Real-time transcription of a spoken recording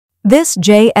This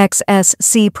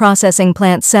JXSC processing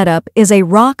plant setup is a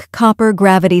rock copper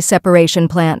gravity separation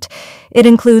plant. It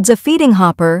includes a feeding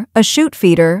hopper, a chute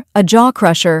feeder, a jaw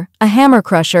crusher, a hammer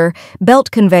crusher,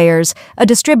 belt conveyors, a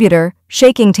distributor,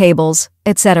 shaking tables,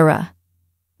 etc.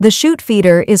 The chute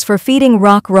feeder is for feeding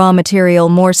rock raw material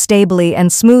more stably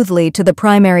and smoothly to the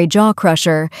primary jaw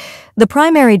crusher. The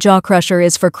primary jaw crusher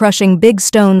is for crushing big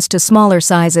stones to smaller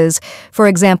sizes, for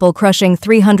example crushing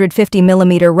 350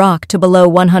 mm rock to below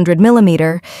 100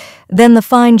 mm. Then the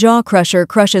fine jaw crusher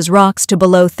crushes rocks to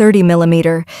below 30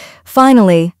 mm.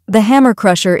 Finally, the hammer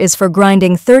crusher is for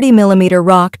grinding 30 mm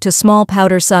rock to small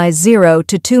powder size 0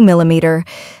 to 2 mm.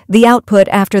 The output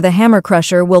after the hammer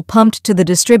crusher will pumped to the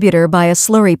distributor by a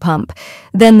slurry pump.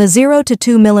 Then the 0 to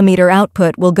 2 mm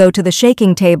output will go to the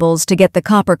shaking tables to get the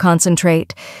copper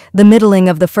concentrate. The middling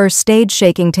of the first stage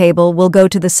shaking table will go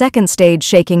to the second stage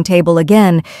shaking table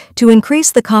again to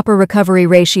increase the copper recovery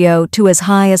ratio to as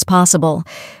high as possible.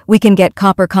 We can get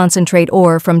copper concentrate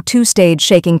ore from two-stage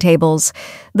shaking tables.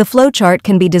 The flowchart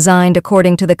can be designed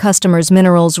according to the customer's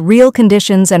minerals' real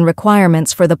conditions and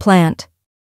requirements for the plant.